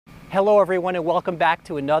Hello everyone and welcome back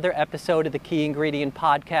to another episode of the Key Ingredient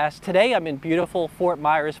Podcast. Today I'm in beautiful Fort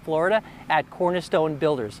Myers, Florida at Cornerstone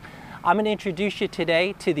Builders. I'm going to introduce you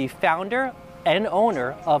today to the founder and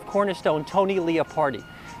owner of Cornerstone, Tony Leopardi.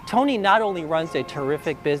 Tony not only runs a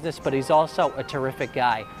terrific business, but he's also a terrific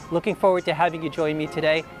guy. Looking forward to having you join me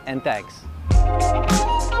today, and thanks.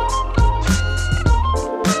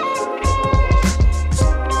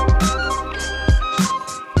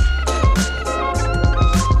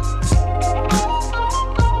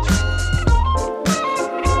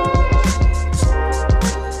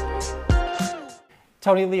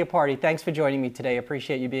 Tony Leopardi, thanks for joining me today.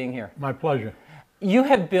 Appreciate you being here. My pleasure. You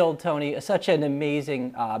have built, Tony, such an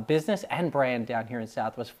amazing business and brand down here in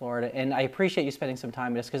Southwest Florida, and I appreciate you spending some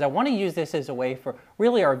time with us because I want to use this as a way for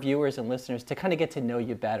really our viewers and listeners to kind of get to know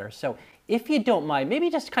you better. So if you don't mind, maybe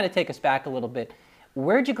just kind of take us back a little bit.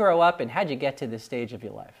 Where'd you grow up and how'd you get to this stage of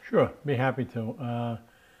your life? Sure, be happy to.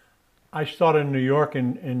 I started in New York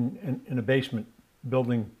in a basement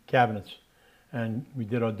building cabinets, and we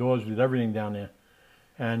did our doors, we did everything down there.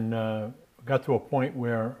 And got to a point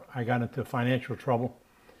where I got into financial trouble,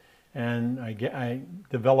 and I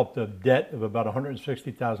developed a debt of about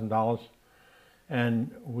 $160,000,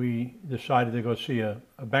 and we decided to go see a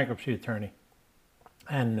bankruptcy attorney.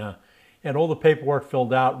 And had all the paperwork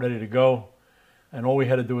filled out, ready to go, and all we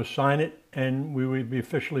had to do was sign it, and we would be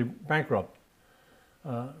officially bankrupt.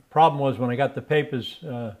 Problem was, when I got the papers,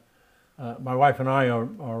 my wife and I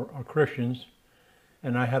are Christians,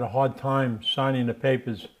 and I had a hard time signing the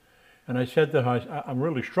papers. And I said to her, I'm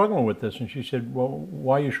really struggling with this. And she said, well,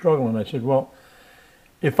 why are you struggling? I said, well,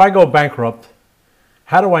 if I go bankrupt,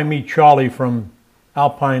 how do I meet Charlie from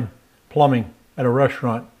Alpine Plumbing at a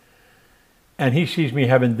restaurant? And he sees me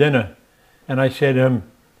having dinner. And I said to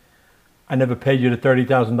him, I never paid you the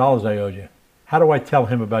 $30,000 I owed you. How do I tell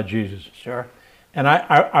him about Jesus? Sure. And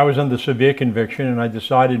I was under severe conviction, and I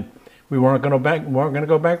decided we weren't going to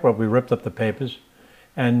go bankrupt. We ripped up the papers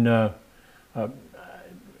and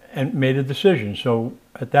made a decision. So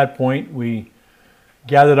at that point, we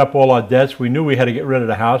gathered up all our debts. We knew we had to get rid of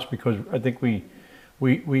the house because I think we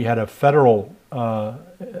had a federal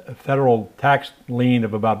tax lien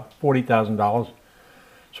of about $40,000.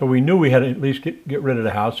 So we knew we had to at least get rid of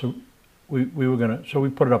the house. So we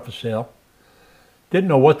put it up for sale. Didn't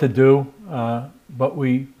know what to do, but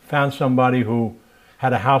we found somebody who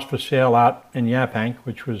had a house for sale out in Yaphank,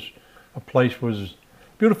 which was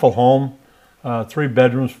beautiful home, 3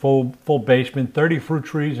 bedrooms, full basement, 30 fruit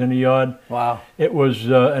trees in the yard. Wow. It was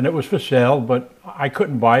and it was for sale, but I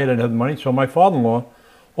couldn't buy it. I didn't have the money, so my father-in-law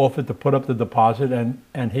offered to put up the deposit,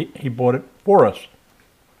 and he bought it for us.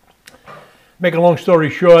 Make a long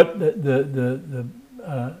story short, the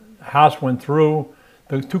house went through.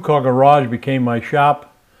 The 2-car garage became my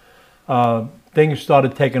shop. Things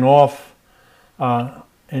started taking off.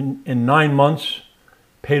 In 9 months,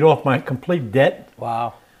 paid off my complete debt.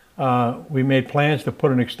 Wow. We made plans to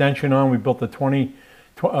put an extension on. We built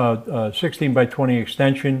a 16 by 20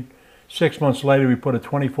 extension. 6 months later, we put a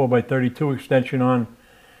 24 by 32 extension on.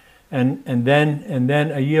 And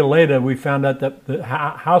then a year later, we found out that the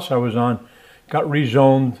house I was on got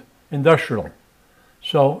rezoned industrial.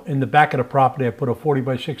 So in the back of the property, I put a 40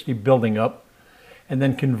 by 60 building up, and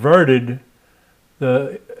then converted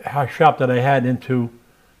the house shop that I had into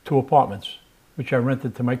 2 apartments, which I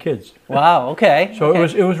rented to my kids. Wow, okay. So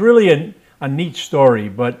okay. It was really a neat story,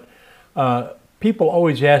 but people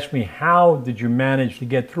always ask me, how did you manage to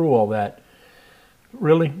get through all that?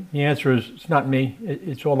 Really, the answer is, it's not me.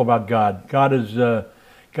 It's all about God.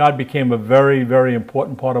 God became a very, very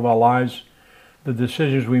important part of our lives. The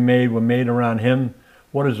decisions we made were made around Him.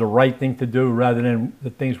 What is the right thing to do rather than the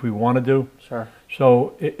things we want to do? Sure.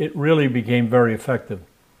 So it really became very effective.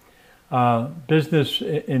 Business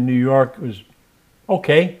in New York was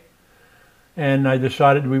okay, and I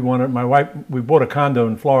decided we bought a condo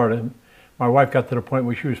in Florida. My wife got to the point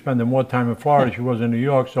where she was spending more time in Florida than she was in New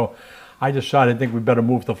York, so I decided I think we better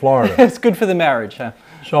move to Florida. It's good for the marriage, huh?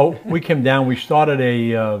 So we came down, we started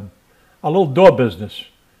a little door business,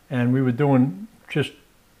 and we were doing just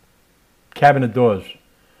cabinet doors,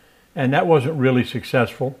 and that wasn't really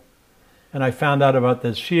successful. And I found out about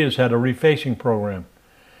that Sears had a refacing program.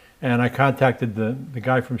 And I contacted the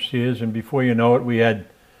guy from Sears, and before you know it, we had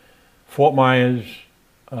Fort Myers,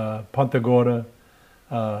 Punta Gorda,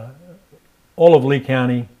 all of Lee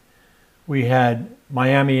County. We had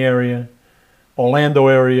Miami area, Orlando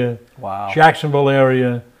area, wow. Jacksonville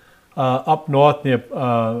area, up north near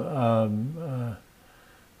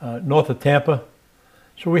north of Tampa.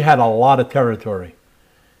 So we had a lot of territory,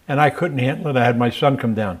 and I couldn't handle it. I had my son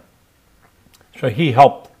come down, so he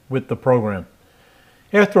helped with the program.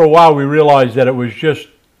 After a while, we realized that it was just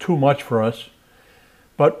too much for us.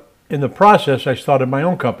 But in the process, I started my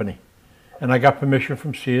own company. And I got permission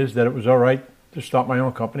from Sears that it was all right to start my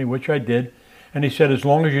own company, which I did. And he said, as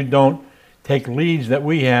long as you don't take leads that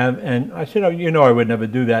we have. And I said, oh, you know I would never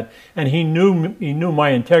do that. And he knew my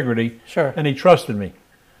integrity. Sure. And he trusted me.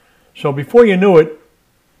 So before you knew it,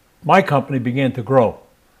 my company began to grow.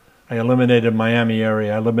 I eliminated Miami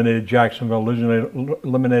area, I eliminated Jacksonville,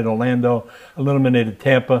 eliminated Orlando, eliminated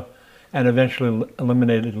Tampa, and eventually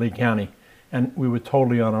eliminated Lee County. And we were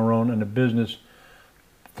totally on our own, and the business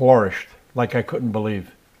flourished like I couldn't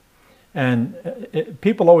believe. And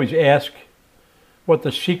people always ask what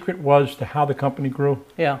the secret was to how the company grew.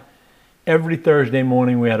 Yeah. Every Thursday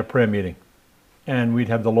morning we had a prayer meeting, and we'd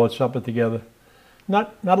have the Lord's Supper together.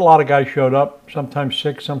 Not a lot of guys showed up, sometimes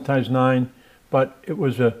 6, sometimes 9, but it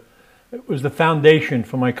was the foundation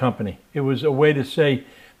for my company. It was a way to say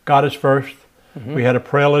God is first. Mm-hmm. We had a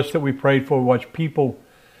prayer list that we prayed for, watched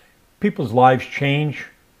people's lives change,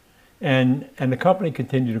 and the company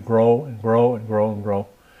continued to grow and grow and grow and grow.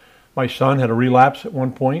 My son had a relapse at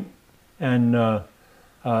one point, and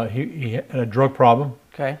he had a drug problem.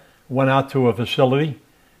 Okay. Went out to a facility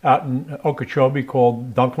out in Okeechobee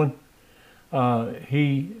called Dunklin.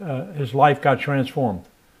 His life got transformed.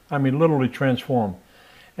 I mean, literally transformed.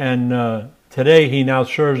 And today he now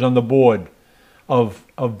serves on the board of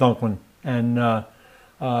Dunklin. And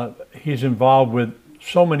he's involved with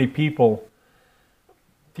so many people.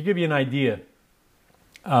 To give you an idea,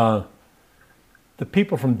 the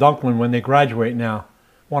people from Dunklin, when they graduate now,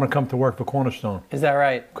 want to come to work for Cornerstone. Is that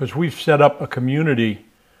right? Because we've set up a community.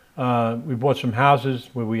 We bought some houses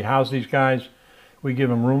where we house these guys. We give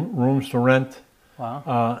them rooms to rent.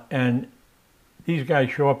 Wow. And these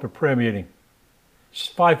guys show up at prayer meeting. It's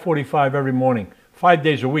 5:45 every morning, 5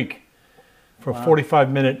 days a week, for wow.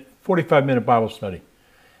 45-minute Bible study.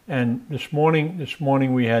 And this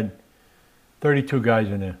morning we had 32 guys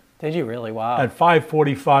in there. Did you really? Wow. At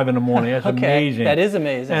 5:45 in the morning. That's okay. Amazing. That is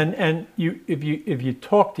amazing. And if you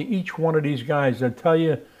talk to each one of these guys, they'll tell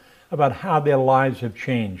you about how their lives have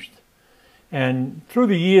changed. And through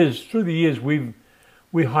the years,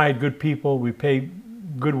 we hired good people. We paid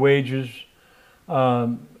good wages.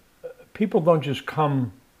 People don't just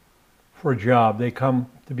come for a job. They come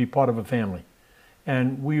to be part of a family.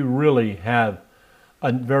 And we really have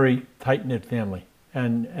a very tight-knit family.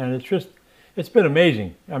 And it's been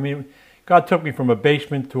amazing. I mean, God took me from a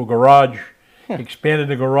basement to a garage, expanded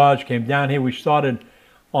the garage, came down here. We started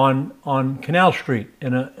on Canal Street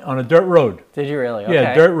on a dirt road. Did you really? Okay.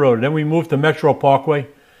 Yeah, dirt road. Then we moved to Metro Parkway.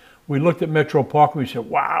 We looked at Metro Parkway. We said,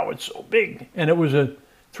 wow, it's so big. And it was a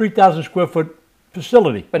 3,000 square foot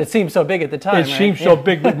facility. But it seemed so big at the time, It seemed so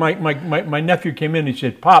big. My nephew came in. He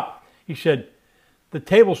said, Pop, he said, the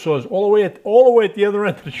table saw is all the way at the other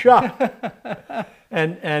end of the shop.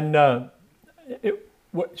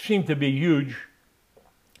 What seemed to be huge.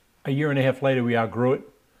 A year and a half later, we outgrew it.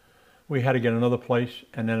 We had to get another place,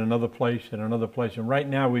 and then another place, and another place. And right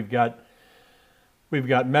now, we've got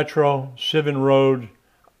Metro, Sivan Road,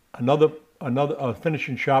 another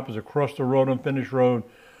finishing shop is across the road on Finish Road.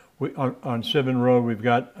 On Sivan Road, we've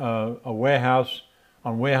got a warehouse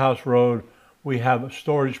on Warehouse Road. We have a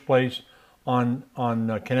storage place on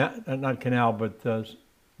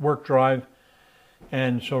Work Drive.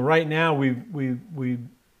 And so right now we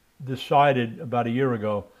decided about a year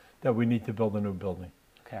ago that we need to build a new building.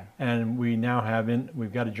 Okay. And we now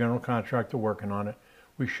we've got a general contractor working on it.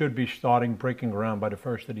 We should be breaking ground by the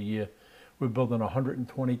first of the year. We're building a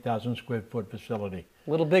 120,000 square foot facility. A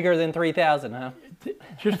little bigger than 3,000, huh?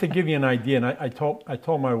 Just to give you an idea, and I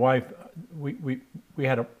told my wife, we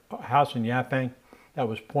had a house in Yaphank that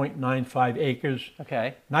was 0.95 acres.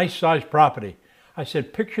 Okay. Nice sized property. I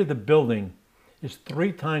said, picture the building is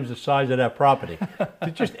 3 times the size of that property.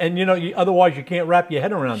 Otherwise you can't wrap your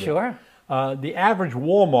head around it. Sure. The average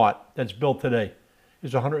Walmart that's built today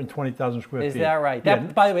is 120,000 square feet. Is that right? Yeah.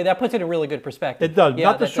 By the way, that puts it in really good perspective. It does. Yeah,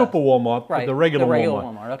 Not the super Walmart, right. but the regular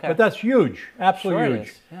Walmart. Okay. But that's huge. Absolutely sure huge.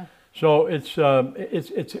 It is. Yeah. So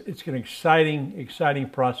it's an exciting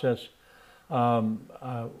process. I'm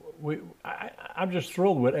just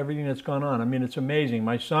thrilled with everything that's gone on. I mean, it's amazing.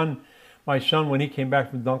 My son, when he came back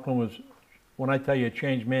from Dunklin, was, when I tell you, a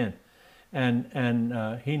changed man,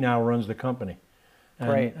 and he now runs the company.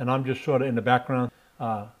 Great. And I'm just sort of in the background.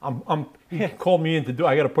 He called me in to do.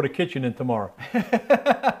 I got to put a kitchen in tomorrow,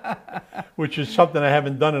 which is something I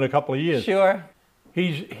haven't done in a couple of years. Sure.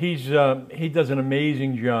 He does an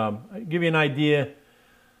amazing job. I'll give you an idea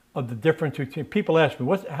of the difference between. People ask me,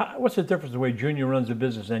 what's the difference the way Junior runs a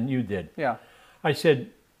business and you did? Yeah. I said,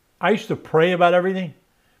 I used to pray about everything,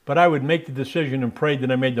 but I would make the decision and pray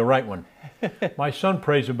that I made the right one. My son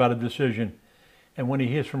prays about a decision, and when he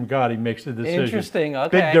hears from God, he makes the decision. Interesting.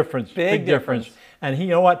 Okay. Big difference. Big difference. And you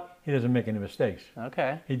know what? He doesn't make any mistakes.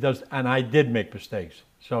 Okay. He does, and I did make mistakes.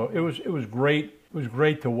 So it was great. It was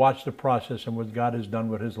great to watch the process and what God has done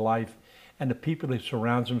with his life, and the people he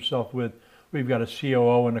surrounds himself with. We've got a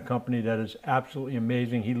COO in the company that is absolutely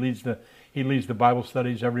amazing. He leads the Bible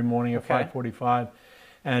studies every morning at 5:45,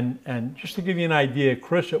 and just to give you an idea,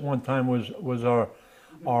 Chris at one time was our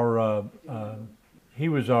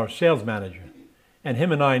sales manager, and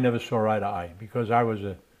him and I never saw eye to eye because I was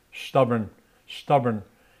a stubborn.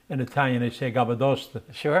 In Italian, they say gabadosta.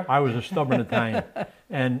 Sure. I was a stubborn Italian,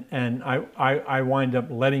 and I wind up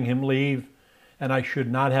letting him leave, and I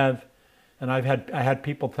should not have. And I had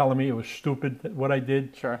people telling me it was stupid what I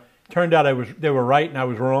did. Sure. Turned out they were right and I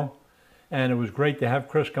was wrong, and it was great to have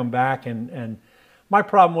Chris come back. And my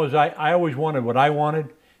problem was I always wanted what I wanted,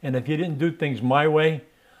 and if you didn't do things my way,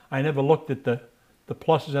 I never looked at the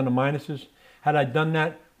pluses and the minuses. Had I done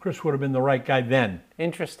that, Chris would have been the right guy then.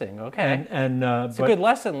 Interesting. Okay. And it's a good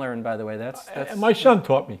lesson learned, by the way. That's my son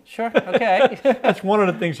taught me. Sure. Okay. That's one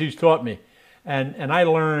of the things he's taught me, and I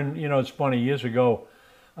learned. You know, it's funny. Years ago,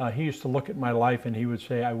 he used to look at my life and he would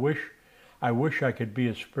say, "I wish I could be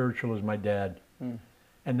as spiritual as my dad."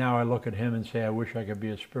 And now I look at him and say, "I wish I could be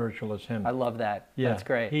as spiritual as him." I love that. Yeah, that's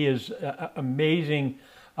great. He is amazing.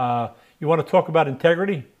 You want to talk about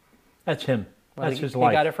integrity? That's him. Well, that's his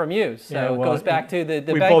life. He got it from you, so yeah, well, it goes back to the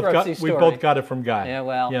bankruptcy story. We both got it from Guy. Yeah,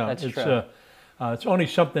 well, that's true. It's only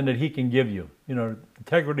something that he can give you. You know,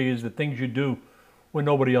 integrity is the things you do when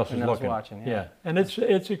nobody else is looking. Watching. Yeah, and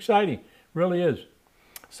it's exciting. Really is.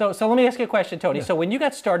 So let me ask you a question, Tony. Yeah. So when you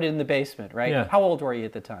got started in the basement, right? Yeah. How old were you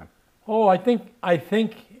at the time? Oh, I think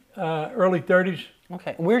early 30s.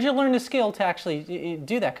 Okay. Where'd you learn the skill to actually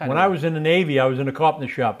do that kind of work? When I was in the Navy, I was in a carpenter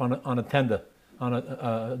shop on a tender, on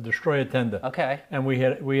a destroyer tender. Okay. And we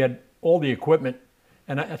had all the equipment,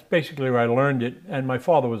 and that's basically where I learned it. And my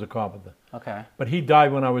father was a carpenter. Okay. But he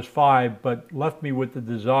died when I was 5, but left me with the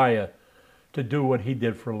desire to do what he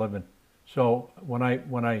did for a living. So when I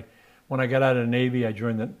got out of the Navy, I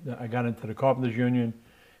got into the Carpenters Union,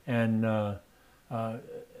 and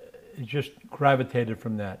it just gravitated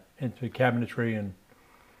from that into cabinetry. And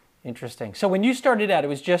interesting. So when you started out, it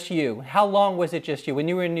was just you. How long was it just you? When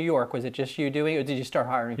you were in New York, was it just you doing it, or did you start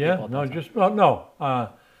hiring people? When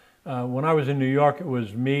I was in New York, it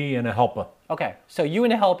was me and a helper. Okay, so you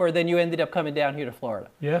and a helper, then you ended up coming down here to Florida.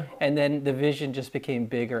 Yeah. And then the vision just became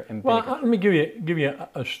bigger and bigger. Well, let me give you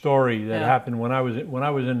a story that happened when I was in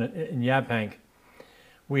Yaphank.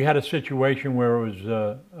 We had a situation where it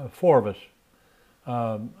was 4 of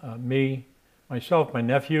us. Me, myself, my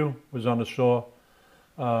nephew was on the saw.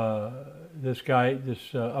 This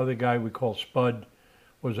other guy we call Spud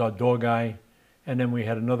was our door guy, and then we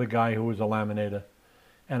had another guy who was a laminator.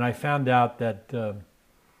 And I found out that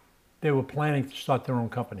they were planning to start their own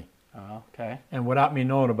company. Oh, okay. And without me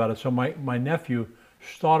knowing about it, so my nephew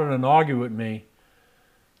started an argument with me,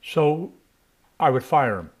 so I would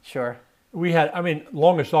fire him. Sure. We had,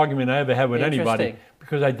 longest argument I ever had with anybody,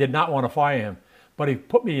 because I did not want to fire him. But he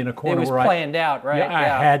put me in a corner where it was planned out, right?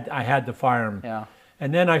 Yeah, I had to fire him. Yeah.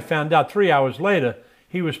 And then I found out 3 hours later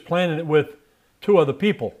he was planning it with 2 other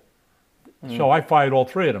people. So I fired all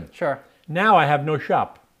 3 of them. Sure. Now I have no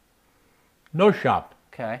shop. No shop.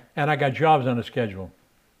 Okay. And I got jobs on the schedule.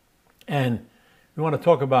 And we want to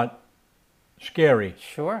talk about scary.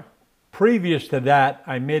 Sure. Previous to that,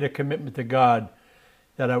 I made a commitment to God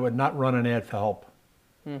that I would not run an ad for help.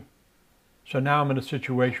 So now I'm in a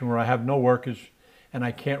situation where I have no workers and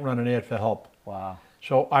I can't run an ad for help. Wow.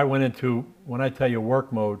 So I went into, when I tell you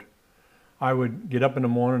work mode, I would get up in the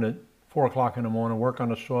morning at 4 o'clock in the morning, work on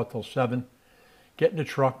the saw till 7, get in the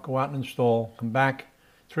truck, go out and install, come back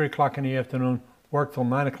 3 o'clock in the afternoon, work till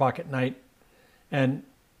 9 o'clock at night. And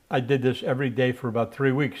I did this every day for about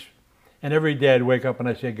 3 weeks. And every day I'd wake up and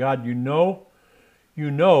I'd say, God, you know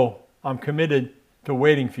I'm committed to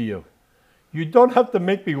waiting for you. You don't have to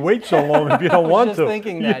make me wait so long if you don't want to. I was just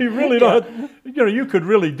thinking that. You really don't have, you could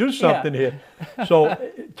really do something here. So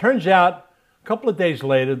it turns out a couple of days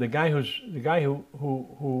later, the guy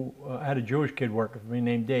who had a Jewish kid working for me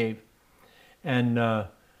named Dave, and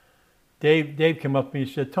Dave came up to me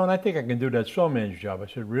and said, Tony, I think I can do that saw man's job. I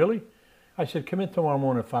said, really? I said, come in tomorrow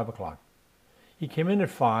morning at 5 o'clock. He came in at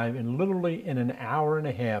 5 and literally in an hour and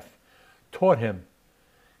a half taught him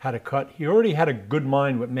how to cut. He already had a good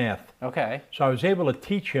mind with math. Okay. So I was able to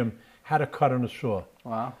teach him how to cut on a saw.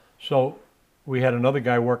 Wow. So we had another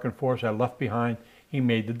guy working for us I left behind. He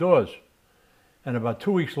made the doors. And about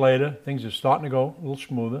 2 weeks later, things are starting to go a little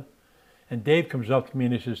smoother. And Dave comes up to me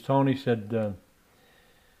and he says, Tony, said,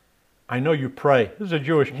 I know you pray. This is a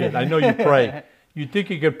Jewish kid. I know you pray. You think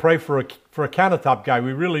you could pray for a countertop guy?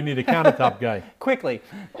 We really need a countertop guy. Quickly.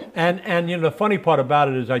 And you know, the funny part about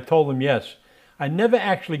it is I told him yes. I never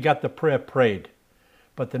actually got the prayer prayed,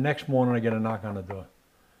 but the next morning I get a knock on the door.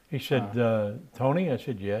 He said, Tony? I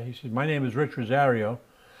said, yeah. He said, my name is Rich Rosario.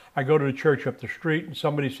 I go to the church up the street and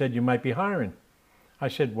somebody said you might be hiring. I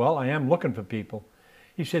said, well, I am looking for people.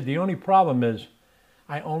 He said, the only problem is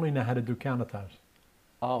I only know how to do countertops.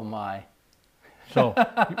 Oh my. So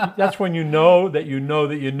that's when you know that you know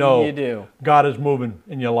that you know you do. God is moving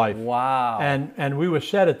in your life. Wow. And we were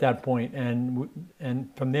set at that point, and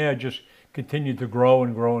from there just continued to grow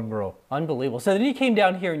and grow and grow. Unbelievable. So then you came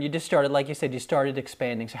down here and you just started, like you said, you started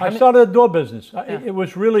expanding. So I started a door business. It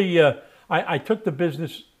was really, I took the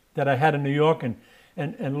business that I had in New York and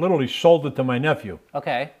literally sold it to my nephew.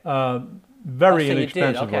 Okay. Very so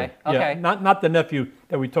inexpensively. You did. Okay. Yeah, not the nephew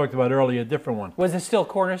that we talked about earlier, a different one. Was it still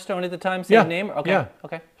Cornerstone at the time? Same name? Okay. Yeah.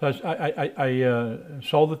 Okay. So I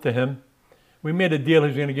sold it to him. We made a deal. He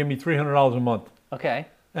was going to give me $300 a month. Okay.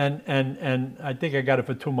 And I think I got it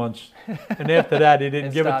for 2 months. And after that, he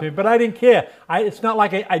didn't give it to me. But I didn't care. It's not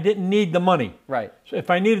like I didn't need the money. Right. So if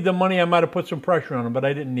I needed the money, I might have put some pressure on him, but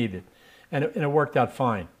I didn't need it. And it worked out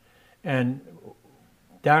fine. And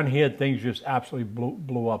down here, things just absolutely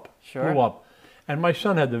blew up. Sure. Blew up. And my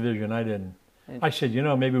son had the vision. I didn't. I said, you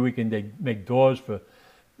know, maybe we can make doors for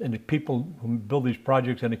and the people who build these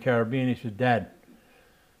projects in the Caribbean. He said, Dad,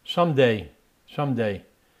 someday,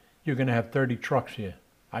 you're going to have 30 trucks here.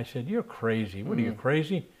 I said, you're crazy. What are you,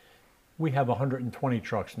 crazy? We have 120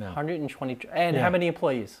 trucks now. 120. And how many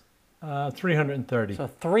employees? 330. So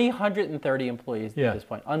 330 employees at this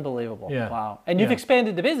point. Unbelievable. Yeah. Wow. And you've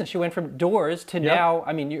expanded the business. You went from doors to now,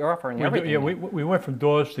 I mean, you're offering everything. Yeah, we went from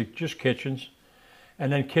doors to just kitchens,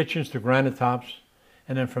 and then kitchens to granite tops,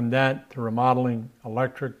 and then from that to remodeling,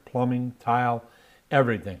 electric, plumbing, tile,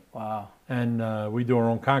 everything. Wow. And we do our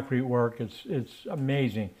own concrete work. It's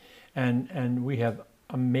amazing. And we have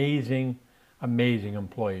amazing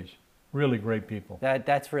employees. Really great people.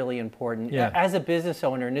 That's really important. Yeah. As a business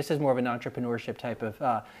owner, and this is more of an entrepreneurship type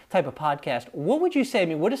of podcast, what would you say? I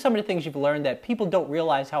mean, what are some of the things you've learned that people don't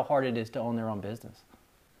realize how hard it is to own their own business?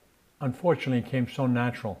 Unfortunately, it came so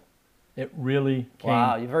natural. It really came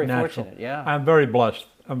Wow, you're very natural. fortunate, yeah. I'm very blessed.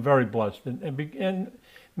 I'm very blessed. And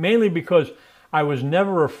mainly because I was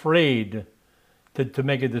never afraid to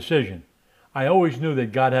make a decision. I always knew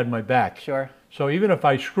that God had my back. Sure. So even if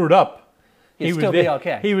I screwed up, You'd still be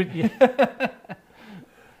okay. He would. Yeah.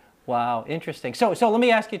 Wow, interesting. So let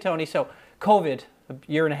me ask you, Tony. So COVID, a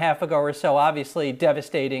year and a half ago or so, obviously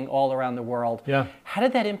devastating all around the world. Yeah. How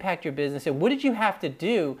did that impact your business? And what did you have to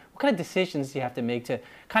do? What kind of decisions do you have to make to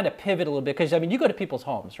kind of pivot a little bit? Because, I mean, you go to people's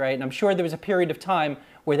homes, right? And I'm sure there was a period of time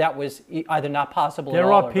where that was either not possible at all.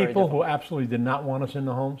 There are people who absolutely did not want us in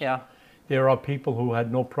the homes. Yeah. There are people who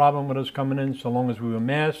had no problem with us coming in so long as we were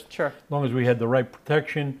masked, Sure. as long as we had the right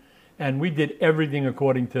protection. And we did everything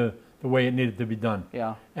according to the way it needed to be done.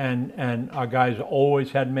 Yeah. And our guys always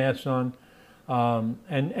had masks on.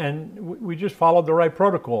 And we just followed the right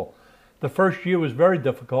protocol. The first year was very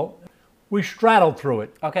difficult. We straddled through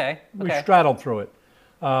it. Okay. We straddled through it.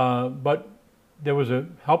 But there was a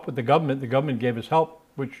help with the government. The government gave us help,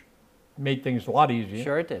 which made things a lot easier.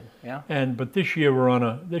 Sure it did. Yeah. But this year we're on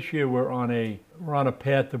a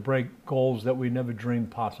path to break goals that we never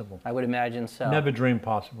dreamed possible. I would imagine so. Never dreamed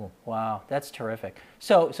possible. Wow, that's terrific.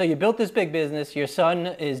 So you built this big business. Your son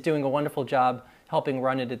is doing a wonderful job helping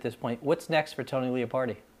run it at this point. What's next for Tony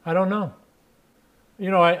Leopardi? I don't know.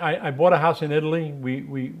 You know, I bought a house in Italy.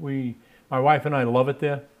 My wife and I love it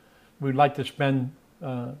there. We'd like to spend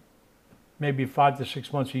maybe 5 to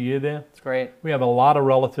 6 months a year there. It's great. We have a lot of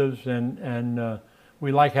relatives, and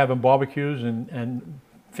we like having barbecues and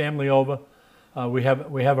family over. We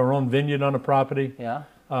have our own vineyard on the property. Yeah.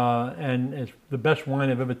 And it's the best wine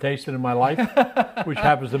I've ever tasted in my life, which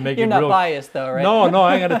happens to make You're it not real. biased though, right? No,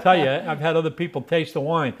 I got to tell you, I've had other people taste the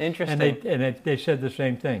wine. Interesting. And they said the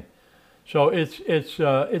same thing. So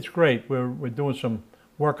it's great. We're doing some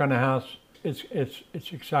work on the house. It's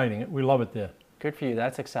exciting. We love it there. Good for you.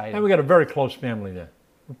 That's exciting. And we got a very close family there.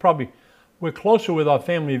 We're closer with our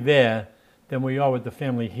family there than we are with the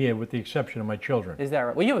family here, with the exception of my children. Is that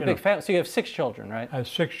right? Well, you have a big family, so you have 6 children, right? I have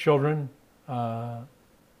 6 children,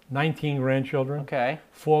 19 grandchildren, Okay.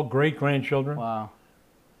 4 great-grandchildren. Wow.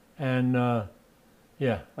 And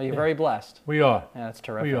yeah. Well, you're very blessed. We are. Yeah, that's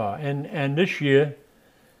terrific. We are. And this year,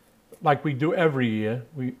 like we do every year,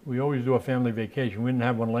 we always do a family vacation. We didn't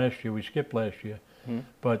have one last year. We skipped last year.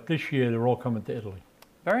 But this year, they're all coming to Italy.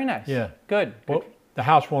 Very nice. Yeah. Good. Well, the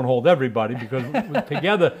house won't hold everybody because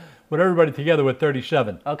together, with everybody together, we're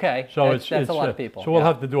 37. Okay, So that's a lot of people. So we'll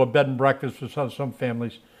have to do a bed and breakfast for some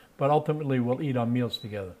families, but ultimately we'll eat our meals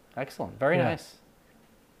together. Excellent, very nice.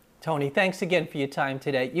 Tony, thanks again for your time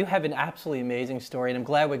today. You have an absolutely amazing story, and I'm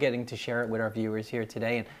glad we're getting to share it with our viewers here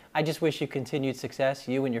today. And I just wish you continued success,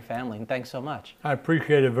 you and your family, and thanks so much. I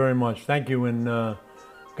appreciate it very much. Thank you, and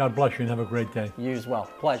God bless you, and have a great day. You as well.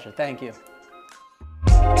 Pleasure. Thank you.